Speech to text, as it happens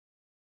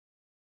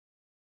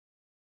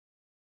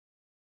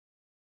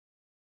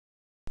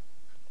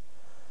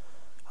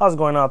How's it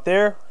going out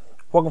there?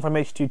 Welcome from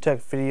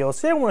H2TechVideos.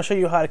 Today I want to show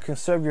you how to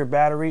conserve your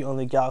battery on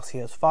the Galaxy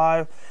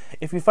S5.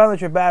 If you find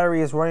that your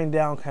battery is running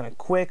down kind of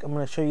quick, I'm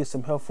going to show you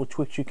some helpful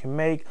tweaks you can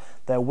make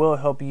that will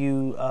help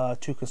you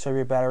to conserve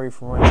your battery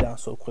from running down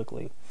so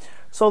quickly.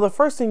 So the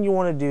first thing you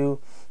want to do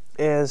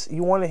is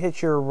you want to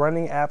hit your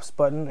running apps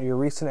button or your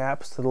recent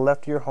apps to the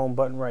left of your home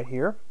button right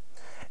here.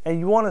 And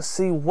you want to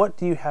see what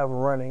do you have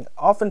running.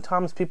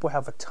 Oftentimes people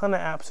have a ton of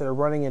apps that are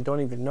running and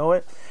don't even know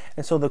it.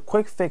 And so the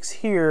quick fix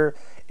here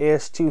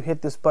is to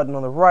hit this button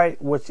on the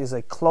right, which is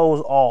a close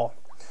all.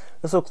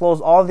 This will close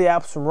all the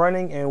apps from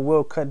running and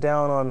will cut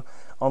down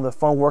on the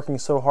phone working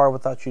so hard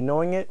without you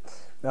knowing it.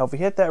 Now if we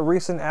hit that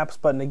recent apps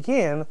button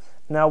again,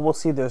 now we'll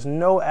see there's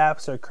no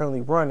apps that are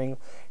currently running.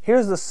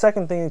 Here's the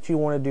second thing that you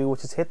want to do,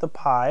 which is hit the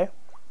pie.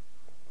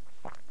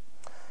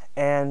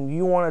 And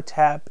you want to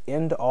tap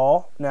into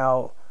all.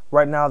 Now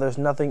right now there's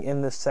nothing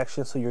in this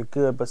section, so you're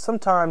good. But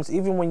sometimes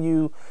even when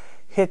you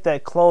hit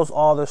that close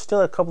all, there's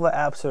still a couple of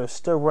apps that are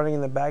still running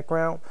in the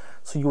background.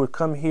 So you would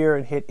come here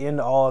and hit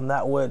end all, and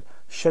that would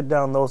shut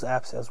down those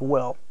apps as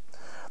well.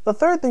 The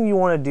third thing you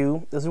want to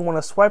do is you want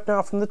to swipe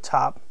down from the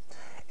top,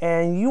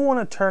 and you want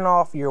to turn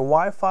off your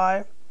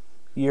Wi-Fi,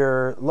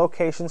 your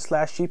location /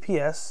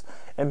 GPS,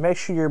 and make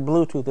sure your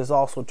Bluetooth is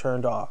also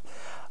turned off.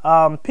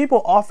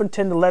 People often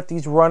tend to let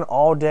these run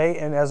all day,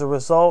 and as a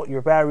result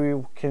your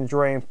battery can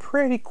drain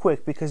pretty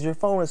quick because your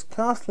phone is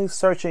constantly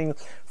searching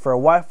for a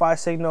Wi-Fi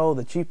signal,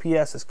 the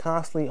GPS is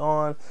constantly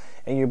on,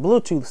 and your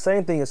Bluetooth,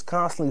 same thing, is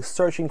constantly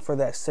searching for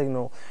that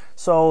signal.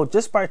 So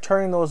just by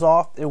turning those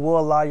off, it will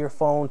allow your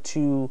phone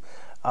to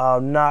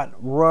not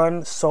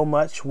run so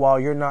much while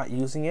you're not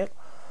using it.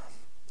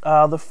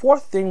 The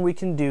fourth thing we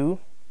can do,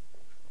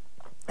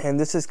 and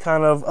this is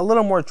kind of a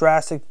little more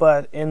drastic,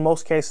 but in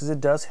most cases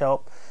it does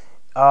help.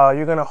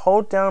 You're going to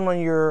hold down on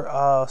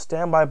your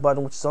standby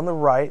button, which is on the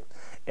right,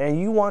 and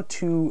you want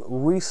to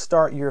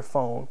restart your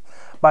phone.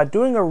 By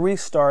doing a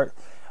restart,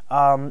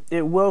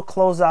 it will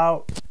close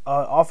out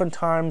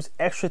oftentimes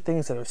extra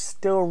things that are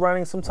still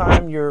running.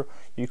 Sometimes you're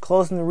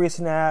closing the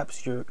recent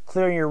apps, you're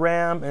clearing your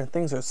RAM, and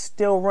things are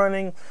still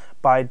running.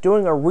 By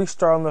doing a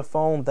restart on the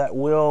phone, that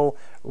will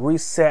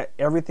reset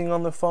everything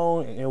on the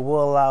phone, and it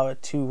will allow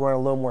it to run a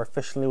little more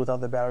efficiently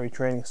without the battery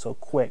draining so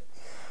quick.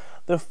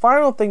 The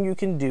final thing you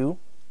can do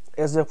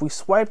is if we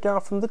swipe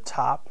down from the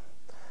top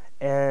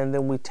and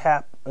then we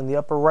tap in the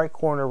upper right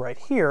corner right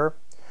here,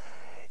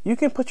 you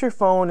can put your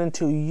phone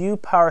into U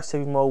power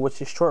saving mode,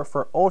 which is short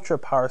for ultra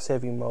power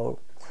saving mode.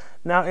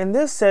 Now in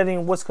this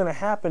setting, what's going to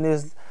happen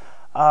is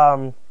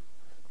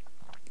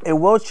it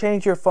will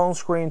change your phone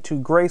screen to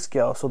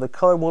grayscale, so the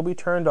color will be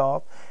turned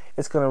off.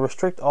 It's going to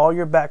restrict all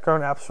your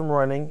background apps from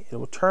running. It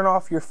will turn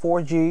off your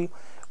 4G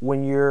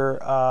when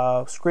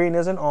your screen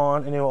isn't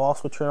on, and it will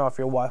also turn off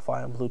your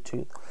Wi-Fi and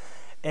Bluetooth.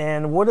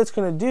 And what it's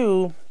going to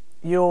do,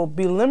 you'll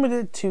be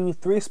limited to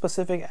 3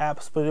 specific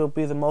apps, but it'll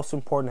be the most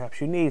important apps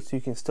you need. So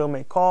you can still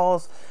make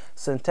calls,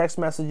 send text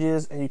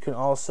messages, and you can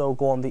also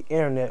go on the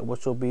internet,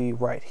 which will be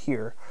right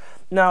here.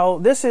 Now,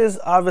 this is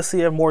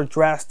obviously a more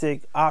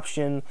drastic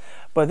option,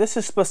 but this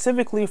is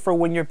specifically for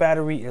when your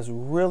battery is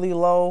really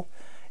low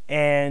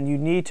and you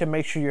need to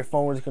make sure your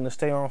phone is going to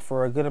stay on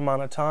for a good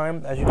amount of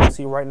time. As you can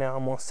see right now,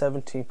 I'm on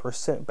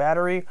 17%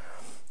 battery.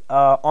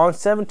 On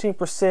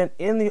 17%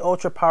 in the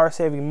ultra power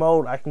saving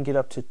mode, I can get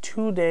up to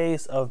 2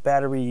 days of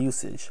battery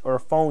usage or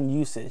phone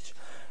usage.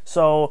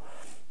 So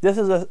this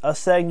is a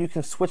setting you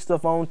can switch the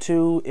phone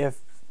to if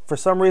for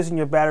some reason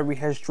your battery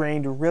has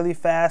drained really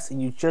fast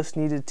and you just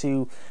needed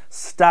to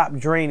stop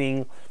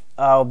draining.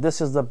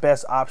 This is the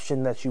best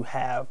option that you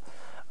have.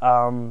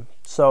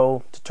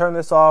 So to turn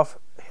this off,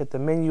 hit the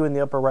menu in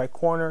the upper right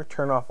corner,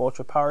 turn off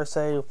ultra power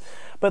save.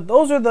 But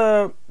those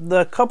are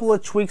the couple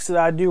of tweaks that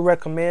I do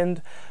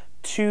recommend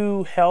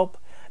to help.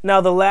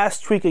 Now the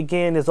last tweak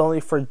again is only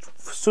for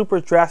super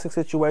drastic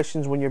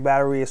situations when your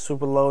battery is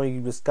super low and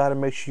you just got to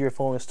make sure your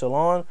phone is still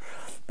on.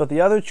 But the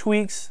other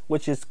tweaks,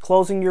 which is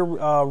closing your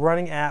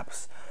running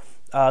apps,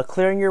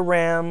 clearing your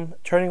RAM,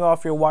 turning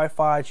off your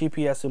Wi-Fi,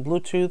 GPS, and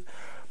Bluetooth,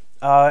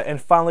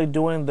 and finally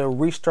doing the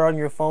restart on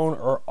your phone,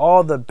 are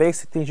all the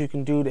basic things you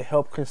can do to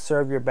help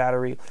conserve your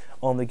battery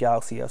on the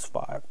Galaxy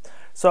S5.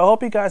 So I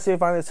hope you guys did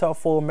find this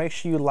helpful. Make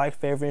sure you like,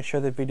 favorite, and share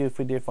the video if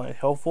you did find it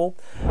helpful.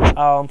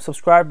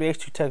 Subscribe to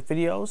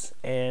H2TechVideos,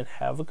 and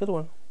have a good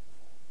one.